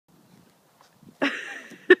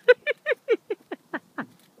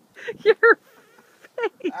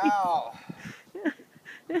Ow!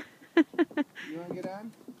 You want to get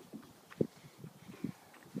on?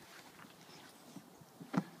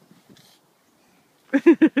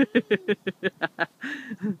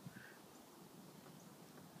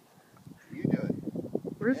 You do it.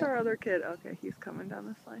 Where's our other kid? Okay, he's coming down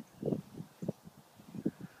this line.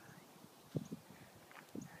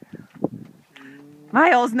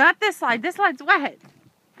 Miles, not this side. This side's wet.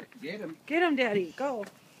 Get him. Get him, Daddy. Go.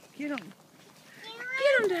 Get him.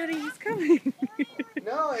 Get him, Daddy. He's coming.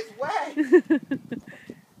 No, it's wet.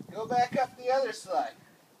 Go back up the other side.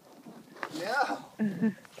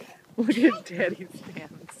 No. Look at Daddy's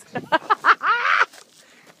pants.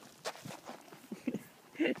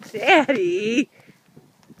 Daddy.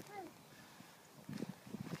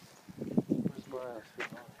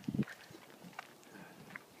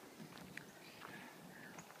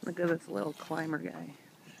 Look at this little climber guy.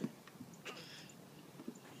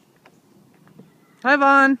 Hi,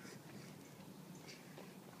 Vaughn.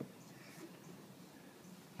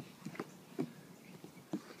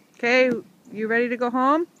 Okay, you ready to go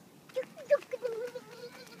home?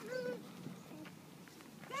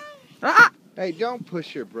 Ah! Hey, don't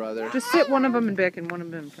push your brother. Just sit one of them in back and one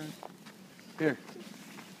of them in front. Here.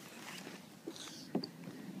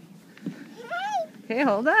 Okay,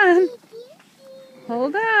 hold on.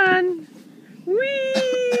 Hold on.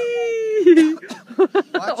 Whee! Watch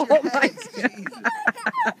your Oh head. Jesus.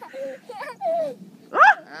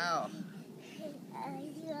 Ow.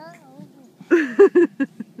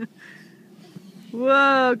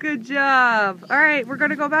 Whoa, good job. All right, we're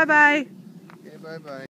going to go bye-bye. Okay, bye-bye.